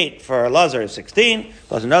 8 and 8 for Elazar is 16,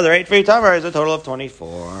 plus another 8 for Itamar is a total of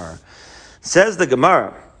 24. Says the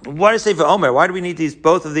Gemara, why does it say V'omer? Why do we need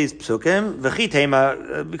both of these psukim?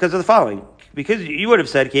 V'chitema, because of the following. Because you would have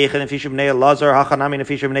said, you might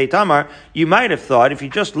have thought, if you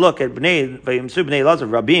just look at Bnei Elazar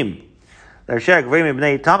Rabim,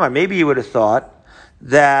 maybe you would have thought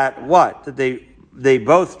that that they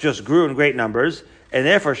both just grew in great numbers, and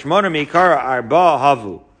therefore Shmona Mikara Arba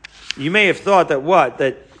Havu. You may have thought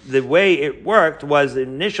that the way it worked was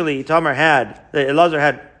initially Elazar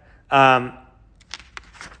had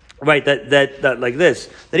that like this,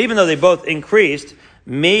 that even though they both increased,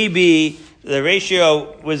 maybe the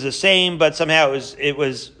ratio was the same, but somehow it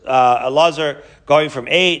was Elazar going from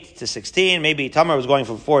 8 to 16. Maybe Tamar was going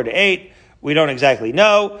from 4 to 8. We don't exactly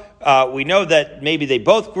know. We know that maybe they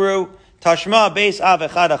both grew. Tashma beis av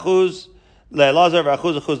echad achuz le'Elazar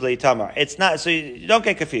v'achuz achuz le'Tamar. It's not, so you don't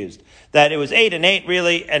get confused. That it was 8 and 8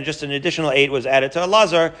 really, and just an additional 8 was added to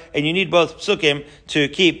Elazar, and you need both psukim to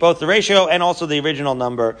keep both the ratio and also the original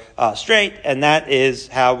number straight, and that is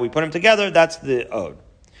how we put them together. That's the ode.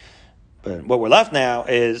 But what we're left now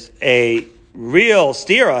is a real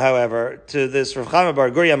stira, however, to this Rav Chama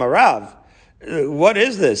bar Gurya Marav. What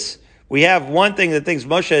is this? We have one thing that thinks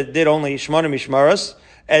Moshe did only Shmona Mishmaros,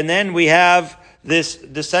 and then we have this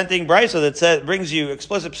dissenting brisa that brings you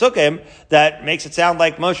explicit psukim that makes it sound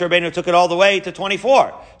like Moshe Rabbeinu took it all the way to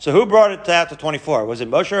 24. So who brought it out to 24? Was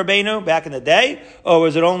it Moshe Rabbeinu back in the day, or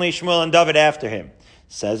was it only Shmuel and David after him?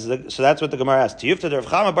 So that's what the Gemara asks. Tiyufta de Rav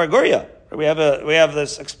Chama bar Gurya. We have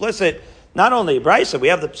this explicit, not only brisa, we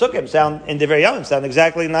have the psukim sound in Divrei Yamim sound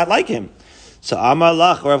exactly not like him. So Amar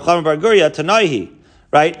Lach Rav Chama bar Gurya Tanaihi,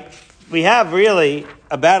 right? We have really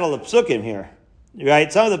a battle of psukim here,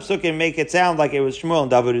 right? Some of the psukim make it sound like it was Shmuel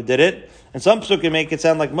and David who did it, and some psukim make it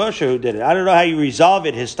sound like Moshe who did it. I don't know how you resolve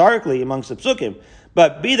it historically amongst the psukim,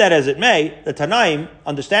 but be that as it may, the Tanaim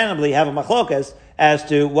understandably have a machlokas as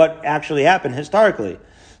to what actually happened historically.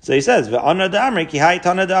 So he says, in other words, Rav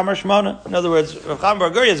Chama bar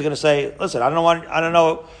Gurya is going to say, listen, I don't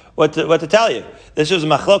know what to tell you. This is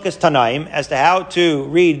machlokas Tanaim as to how to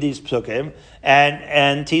read these psukim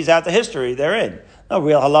and tease out the history therein. No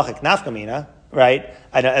real halachic nafkamina, right?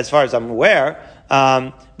 As far as I'm aware,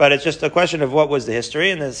 But it's just a question of what was the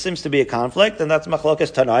history, and there seems to be a conflict, and that's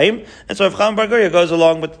Machlokas Tanaim. And so Rav Chaim Bar Guria goes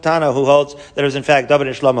along with the Tana who holds that it was in fact David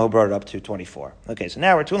and Shlomo who brought it up to 24. Okay, so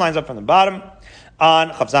now we're 2 lines up from the bottom on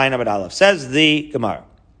Chav Zayin Amud Aleph. Says the Gemara.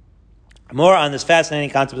 More on this fascinating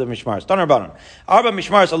concept of Mishmaros. Taner Banan. Arba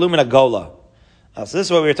Mishmaros Alumina Gola. So this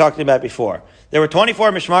is what we were talking about before. There were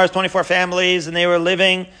 24 Mishmaros, 24 families, and they were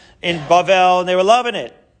living in Bavel, and they were loving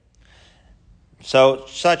it. So,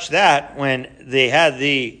 such that when they had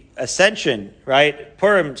the ascension, right,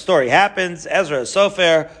 Purim story happens, Ezra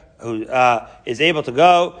Sofer, who is able to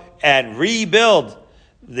go and rebuild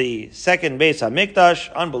the second Beis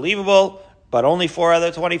HaMikdash, unbelievable, but only 4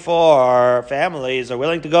 other 24 families are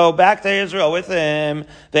willing to go back to Israel with him,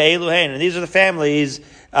 the Eluhain, and these are the families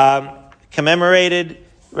commemorated,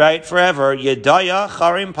 right, forever, Yedaya,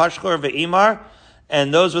 Charim, Pashchur, Ve'imar,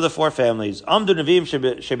 and those were the 4 families. Amdu Nevi'im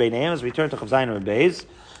Shebeineim, as we turn to Chav Zayin Amud Beis.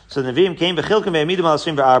 So the Nevi'im came, V'chilkim Ve'emidim Al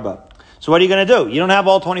Asrim Ve'arba. So what are you going to do? You don't have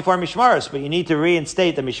all 24 Mishmaros, but you need to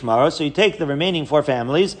reinstate the Mishmaros. So you take the remaining 4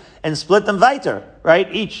 families and split them weiter, right?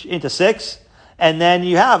 Each into 6. And then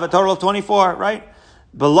you have a total of 24, right?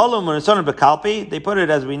 Belalum Unesonim Bekalpi. They put it,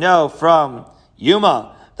 as we know, from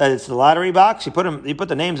Yuma, that it's the lottery box. You put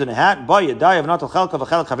the names in a hat.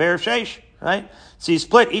 Right? So you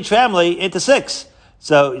split each family into 6.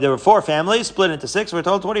 So there were 4 families split into 6. We're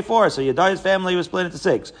told 24. So Yedai's family was split into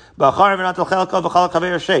 6.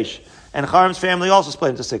 And Charim's family also split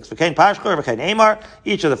into 6.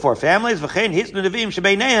 Each of the 4 families.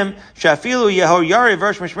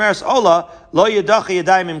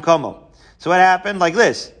 So what happened? Like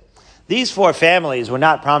this. These 4 families were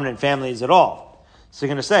not prominent families at all. So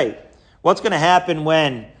you're going to say, what's going to happen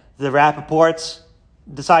when the Rappaports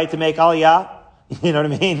decide to make Aliyah? You know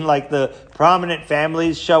what I mean? Like the prominent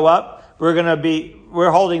families show up.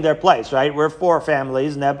 We're holding their place, right? We're 4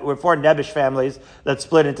 families, we're 4 Nebish families that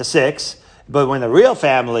split into 6. But when the real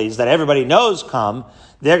families that everybody knows come,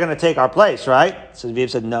 they're going to take our place, right? So the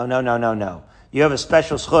Viv said, no. You have a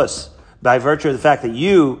special schus by virtue of the fact that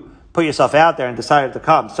you put yourself out there and decided to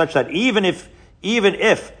come, such that even if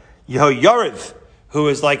Yehoyariv, who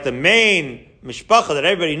is like the main mishpacha that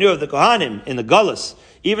everybody knew of the Kohanim in the Gullus,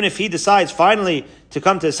 even if he decides finally to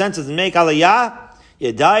come to his senses and make Aliyah,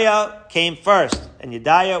 Yedaya came first, and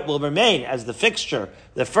Yedaya will remain as the fixture,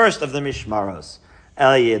 the first of the Mishmaros.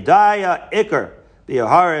 El Yedaya Iker, the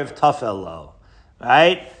Yohariv Tafel.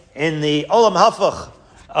 Right? In the Olam Hafach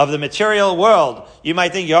of the material world, you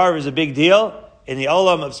might think Yohariv is a big deal. In the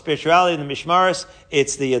Olam of spirituality, in the Mishmaros,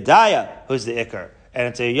 it's the Yedaya who's the Iker, and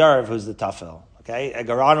it's a Yohariv who's the Tafel. Okay, a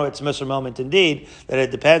Garano, it's a Musar moment indeed, that it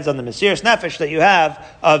depends on the Mesiras Nefesh that you have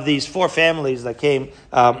of these 4 families that came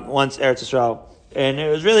once Eretz Yisrael. And it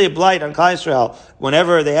was really a blight on Klal Yisrael.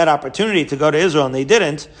 Whenever they had opportunity to go to Israel and they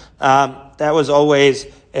didn't, that was always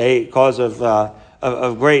a cause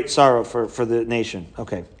of great sorrow for the nation.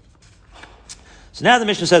 Okay. So now the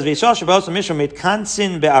Mishnah says,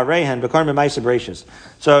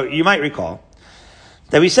 so you might recall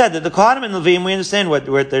that we said that the Kohanim and Levim, we understand what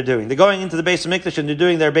they're doing. They're going into the Beis HaMikdash and they're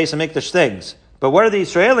doing their Beis HaMikdash things. But what are the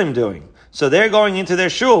Israelim doing? So they're going into their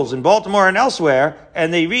shuls in Baltimore and elsewhere,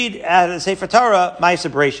 and they read at the Sefer Torah,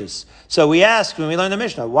 Ma'aseh Bereishis. So we ask, when we learn the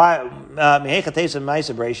Mishnah, why, Mehecha Teisa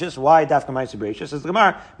Ma'aseh Bereishis? Why Dafka Ma'aseh Bereishis? Says the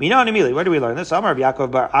Gemara, Mina and Emili, where do we learn this? Amar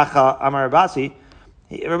Yaakov Bar Acha, Amar Rabasi.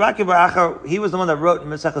 Rabbi Bar Acha, he was the one that wrote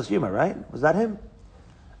Maseches Yuma, right? Was that him?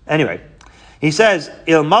 Anyway. He says,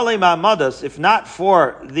 Il Malay Ma'amados, if not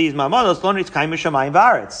for these Ma'amados, Lo Nitzkayim Mishamayim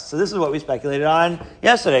V'aretz. So this is what we speculated on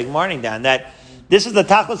yesterday, morning, Dan, that this is the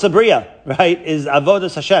Tachlis Abriya, right? Is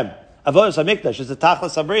Avodas Hashem. Avodas HaMikdash is the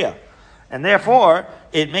Tachlis Abriya. And therefore,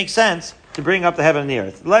 it makes sense to bring up the heaven and the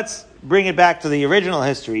earth. Let's bring it back to the original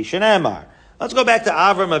history. Shenemar. Let's go back to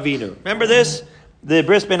Avram Avinu. Remember this? The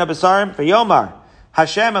Bris Ben Abasarim? V'yomar.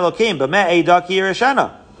 Hashem Elokim b'meh Eidah ki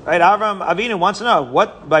yirashana. Right, Avram Avinu wants to know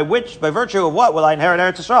by virtue of what will I inherit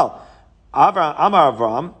Eretz Yisrael? Amar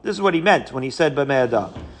Avram, this is what he meant when he said b'meh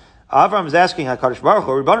Eidah. Avram is asking HaKadosh Baruch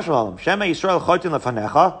Hu, Ribono Shel Olam, Shema Yisrael chotin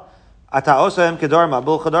lefanecha, ata osahem kedor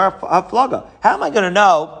mabul chadar haflaga. How am I going to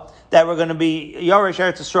know that we're going to be Yoresh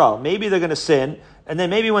Eretz Yisrael? Maybe they're going to sin, and then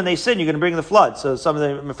maybe when they sin, you're going to bring the flood. So some of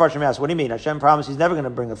the Mefarshim ask, what do you mean? Hashem promised He's never going to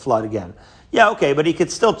bring a flood again. Yeah, okay, but He could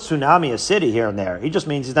still tsunami a city here and there. He just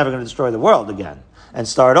means He's never going to destroy the world again and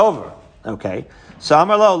start over. Okay, so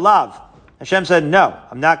Amar Lo Lav. Hashem said, no,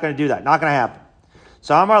 I'm not going to do that. Not going to happen.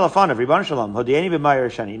 So Amar Lafanav, Ribono Shel Olam, Hodieni b'mayir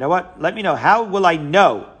Shani. You know what? Let me know. How will I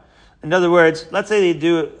know? In other words, let's say they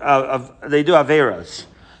do averos.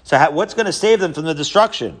 So what's going to save them from the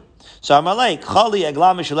destruction? So Amalek, Chali,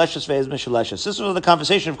 Eglah, Mishuleshes, Veiz, Mishuleshes. This is where the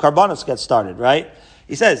conversation of Karbonos gets started, right?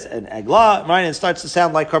 He says, an Eglah, right, it starts to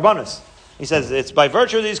sound like Karbonos. He says, it's by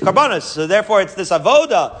virtue of these Karbonos, so therefore it's this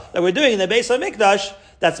Avoda that we're doing in the Beis HaMikdash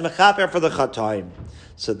that's Mechaper for the Chataim.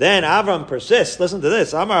 So then Avram persists. Listen to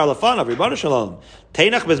this. Amar Alafanav, Ribbon Shalom.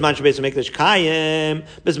 Teinach bezman shebeis hamikdash kayim,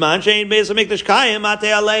 bezman shein beis hamikdash kayim, ate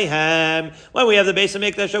aleihem. When we have the Beis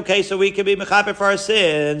HaMikdash, okay, so we can be mechaper for our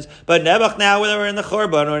sins. But Nebuch now, whether we're in the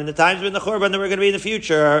Churban or in the times we're in the Churban that we're going to be in the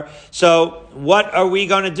future. So what are we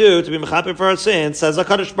going to do to be mechaper for our sins? Says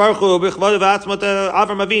HaKadosh Baruch Hu, b'chvod v'atzmot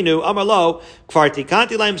Avram Avinu, Amar Lo, kfar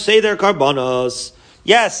tikanti laim seder karbonos.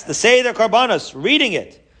 Yes, the seder karbonos, reading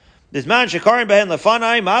it. Bisman shekarim behen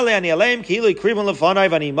lefanai male ani aleim kili kriven lefanai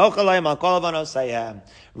vani mochalayim al kol avanosayim.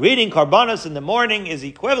 Reading karbanos in the morning is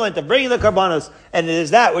equivalent to bringing the karbanos, and it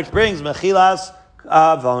is that which brings mechilas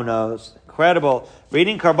avonos. Incredible.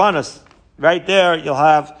 Reading karbanos, right there you'll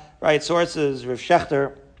have right sources, Rav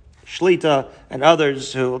Shechter, Shlita, and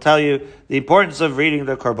others who will tell you the importance of reading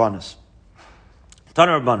the karbanos.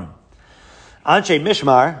 Tana Rabbanim. Anshe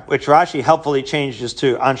Mishmar, which Rashi helpfully changes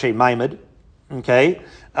to Anshe Maimad. Okay.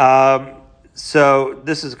 So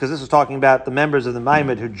this is because this is talking about the members of the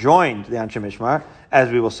Maimad who joined the Anshe Mishmar, as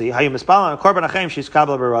we will see. The Anshe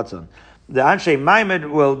Maimad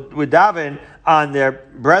would daven on their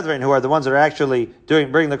brethren who are the ones that are actually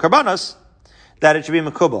bringing the karbanos, that it should be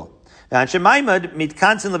mekubal. The Anshe Maimad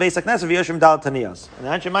mitkansin leveis hakneses v'yoshim dal taniyos. And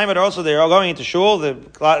the Anshe Maimad also, they are going into shul, the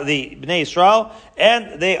Bnei Yisrael,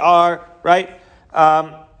 and they are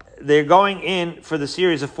they're going in for the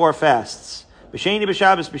series of 4 fasts. In other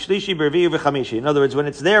words, when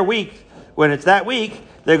it's that week,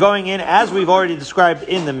 they're going in, as we've already described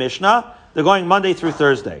in the Mishnah, they're going Monday through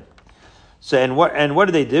Thursday. So, and what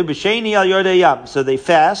do they do? So they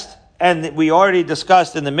fast, and we already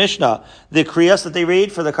discussed in the Mishnah the kriyas that they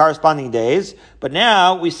read for the corresponding days, but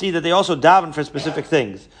now we see that they also daven for specific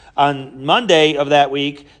things. On Monday of that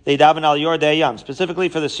week, they daven al Yordei Yam, specifically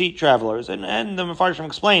for the sea travelers. And the Mefarshim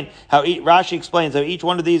explain Rashi explains how each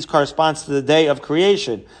one of these corresponds to the day of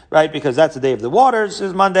creation, right? Because that's the day of the waters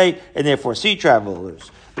is Monday, and therefore sea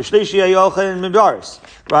travelers. Right?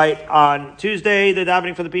 On Tuesday, they're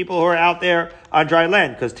davening for the people who are out there on dry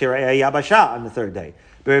land, because Tirei Yabasha on the 3rd day.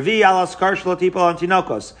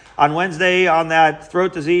 On Wednesday, on that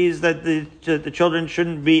throat disease that the children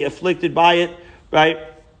shouldn't be afflicted by it, right?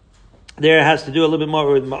 There has to do a little bit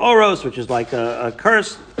more with ma'oros, which is like a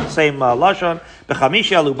curse, same lashon.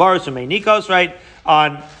 B'chamisha lubaros u'meinikos, right?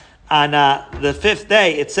 On the 5th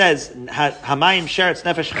day, it says hamayim sheretz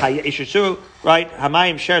nefesh chaya, right?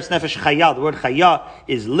 Hamayim sheretz nefesh chaya. The word chaya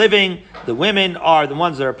is living. The women are the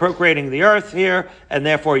ones that are procreating the earth here, and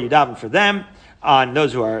therefore you daven for them. On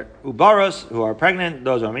those who are ubaros, who are pregnant,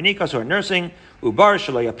 those who are menikos, who are nursing, ubar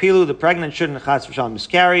shelo yapilu, the pregnant shouldn't chas v'shalom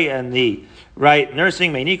miscarry, and the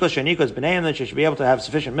nursing menikos shenikos b'neim, that she should be able to have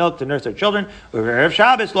sufficient milk to nurse their children. Erev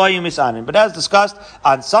Shabbos lo yayu misanin. But as discussed,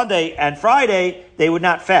 on Sunday and Friday they would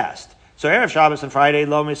not fast. So Erev Shabbos and Friday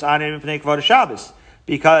lo misanin b'nei kavod Shabbos,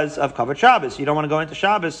 because of kavod Shabbos. You don't want to go into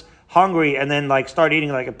Shabbos hungry and then start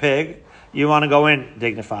eating like a pig. You want to go in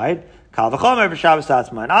dignified. Kal v'chomer b'Shabbos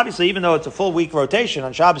tatzma. And obviously, even though it's a full week rotation,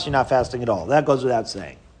 on Shabbos you're not fasting at all. That goes without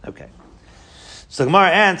saying. Okay. So Gemara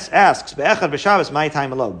asks, Be'echad b'Shabbos, my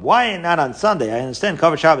time alone. Why not on Sunday? I understand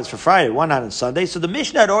cover Shabbos for Friday. Why not on Sunday? So the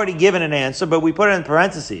Mishnah had already given an answer, but we put it in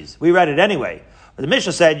parentheses. We read it anyway. But the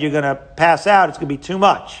Mishnah said you're going to pass out. It's going to be too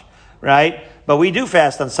much, right? But we do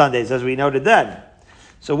fast on Sundays, as we noted then.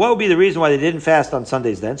 So what would be the reason why they didn't fast on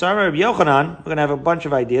Sundays then? So I remember Rabbi Yochanan, we're going to have a bunch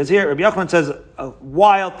of ideas here. Rabbi Yochanan says a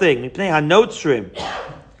wild thing.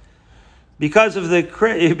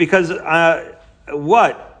 Because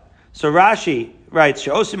what? So Rashi writes,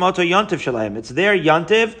 She'osimoto yontiv shalaim. It's their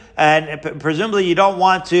yontiv, and presumably you don't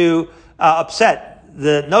want to upset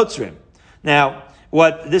the notzrim. Now,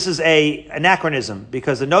 this is a anachronism,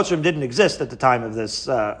 because the notzrim didn't exist at the time of this,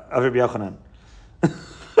 of Rabbi Yochanan.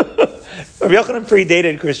 Rabbi Yochanan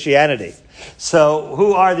predated Christianity. So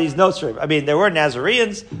who are these notzrim? I mean, there were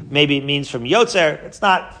Nazareans, maybe it means from Yotzer. It's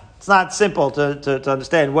not simple to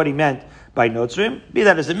understand what he meant by notzrim. Be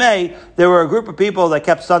that as it may, there were a group of people that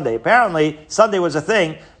kept Sunday. Apparently, Sunday was a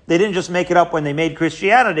thing. They didn't just make it up when they made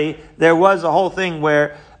Christianity. There was a whole thing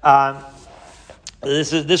where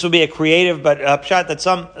this would be a creative, but pshat that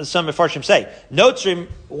some Mefarshim say. Notzrim,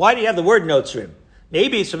 why do you have the word notzrim?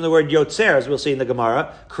 Maybe it's from the word yotzer, as we'll see in the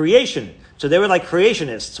Gemara, creation. So they were like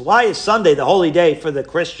creationists. Why is Sunday the holy day for the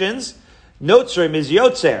Christians? Notzrim is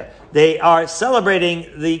yotzer. They are celebrating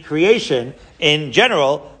the creation in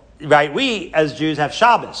general, right? We, as Jews, have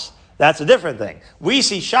Shabbos. That's a different thing. We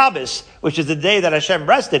see Shabbos, which is the day that Hashem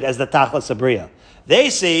rested, as the Tachlis Abriya. They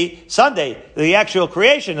see Sunday, the actual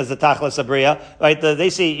creation, as the Tachlis Abriya, right? They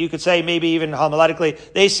see, you could say maybe even homiletically,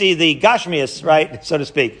 they see the Gashmias, right, so to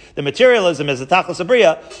speak. The materialism as the Tachlis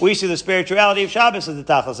Abriya. We see the spirituality of Shabbos as the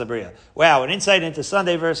Tachlis Abriya. Wow, an insight into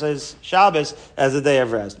Sunday versus Shabbos as the day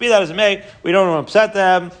of rest. Be that as it may, we don't want to upset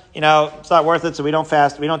them. It's not worth it, so we don't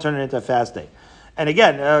fast. We don't turn it into a fast day. And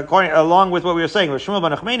again, along with what we were saying,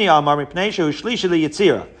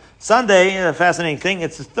 Sunday, a fascinating thing,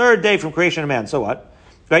 it's the third day from creation of man. So what?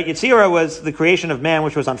 Right? Yetzirah was the creation of man,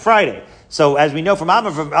 which was on Friday. So as we know from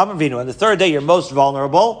Avinu, on the third day you're most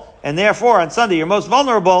vulnerable, and therefore on Sunday you're most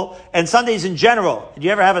vulnerable, and Sundays in general. Did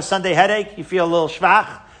you ever have a Sunday headache? You feel a little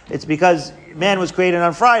shvach? It's because man was created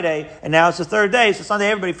on Friday, and now it's the third day, so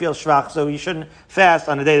Sunday everybody feels shvach, so you shouldn't fast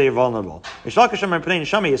on the day that you're vulnerable.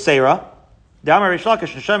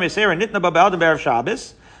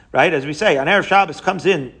 Right, as we say, on Erev Shabbos comes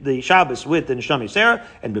in the Shabbos with the Neshama Yisera,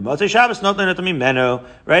 and b'Motzei Shabbos not learning Menu,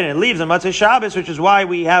 right, and it leaves on Motzei Shabbos, which is why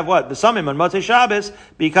we have what the Samim on Motzei Shabbos,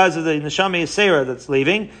 because of the Neshama Yisera that's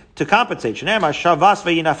leaving to compensate. Shnei Shavas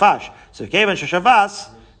v'yinafash. So Kevan Shavas,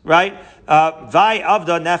 right, Vai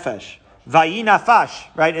Avda Nefesh, Vayinafash,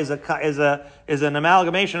 right, is an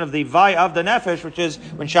amalgamation of the Vai Avda Nefesh, which is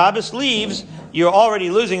when Shabbos leaves, you're already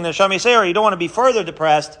losing the Neshama Yisera. You don't want to be further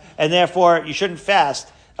depressed, and therefore you shouldn't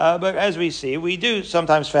fast. But as we see, we do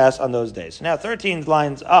sometimes fast on those days. Now, 13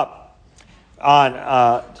 lines up on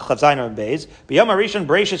Chavzayin and Beis. B'yom Harishon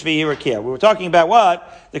Bereishis v'Yirakia. We were talking about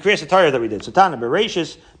what? The Kriyas HaTorah that we did. So, Tana,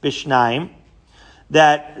 Bereishis b'Shnaim.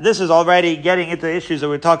 That this is already getting into issues that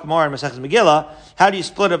we'll talk more in Masechus Megillah. How do you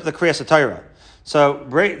split up the Kriyas HaTorah? So,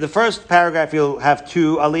 the first paragraph you'll have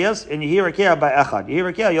 2 aliyahs, and Yirakia by Echad.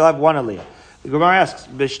 Yirakia, you'll have 1 aliyah. The Gemara asks,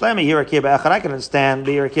 "B'shlemi Yirakia b'Echad." I can understand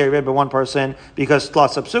Yirakia read by 1 person because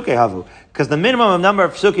tlas psuke havu. Because the minimum number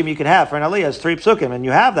of psukim you can have for an aliyah is 3 psukim, and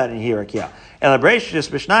you have that in Yirakia.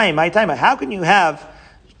 Elabratius b'shnayim. My time. How can you have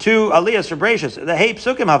 2 aliyahs for Bratius? The hey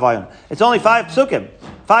psukim havayon. It's only 5 psukim.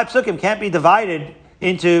 5 psukim can't be divided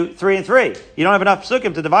into 3 and 3. You don't have enough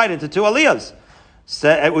psukim to divide into 2 aliyahs.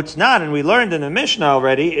 It's not, and we learned in the Mishnah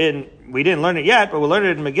already. We didn't learn it yet, but we learned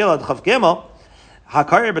it in Megillah Chav Gimel.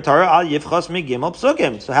 Hakari b'Torah al yivchos migimel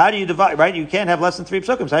psukim. So how do you divide? Right, you can't have less than 3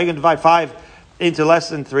 psukim. So how are you going to divide 5 into less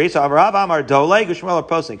than 3? So Rav Amar Doleg Ushmuel or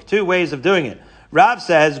Posek. 2 ways of doing it. Rav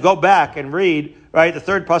says go back and read the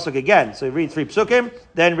third pasuk again. So you read 3 psukim,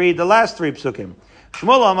 then read the last 3 psukim.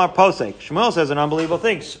 Shmuel Amar Posek. Shmuel says an unbelievable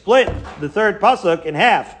thing. Split the third pasuk in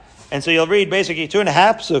half, and so you'll read basically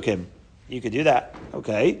 2.5 psukim. You could do that.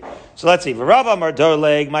 Okay. So let's see. Rav Amar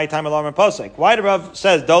Doleg, my time alarm and posek. Why did Rav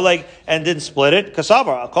says Doleg and didn't split it?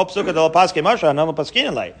 Kasavar, Kol Psuka de la Paske Moshe, Anam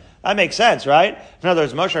Paskinale. That makes sense, right? In other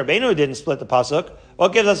words, Moshe Rabbeinu didn't split the pasuk.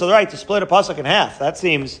 What gives us the right to split a pasuk in half? That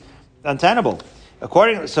seems untenable.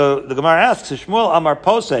 So the Gemara asks, Shmuel Amar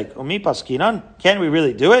Posek, Umi Paskinan, can we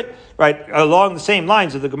really do it? Right, along the same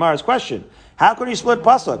lines of the Gemara's question. How can you split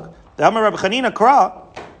pasuk? The Amar Rabbi Chanina Kra,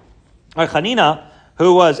 or Chanina,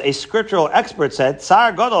 who was a scriptural expert, said,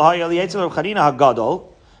 Tsar Gadol ha'yeliyetzel Rav Chanina ha'gadol.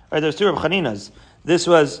 Right, there's 2 Rav Chaninas. This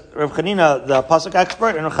was Rav Chanina, the pasuk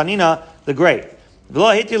expert, and Rav Chanina, the great.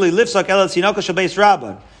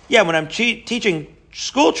 Yeah, when I'm teaching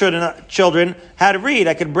school children how to read,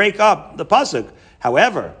 I can break up the pasuk.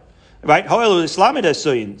 However, right,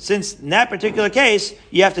 since in that particular case,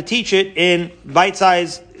 you have to teach it in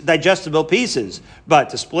bite-sized, digestible pieces. But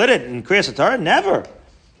to split it in Kriyas HaTorah, never.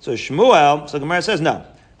 So Gemara says, no.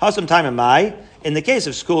 Hasam time am I? In the case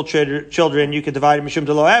of school children, you can divide it mishum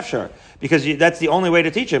to lo efshar, because that's the only way to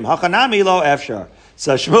teach him. Hachanami lo efshar.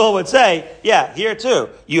 So Shmuel would say, yeah, here too,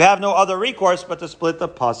 you have no other recourse but to split the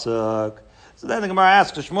pasuk. So then the Gemara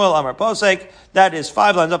asks Shmuel Amar Posek. That is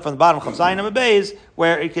 5 lines up from the bottom of Chavzayin and Beis,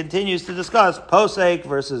 where it continues to discuss Posek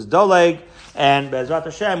versus Doleg, and Be'ezrat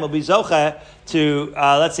Hashem will be Zoche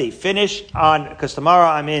to, finish on, because tomorrow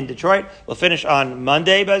I'm in Detroit, we'll finish on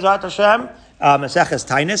Monday, Be'ezrat Hashem. Maseches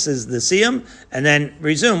Tainus is the Siyum, and then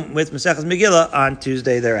resume with Maseches Megillah on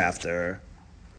Tuesday thereafter.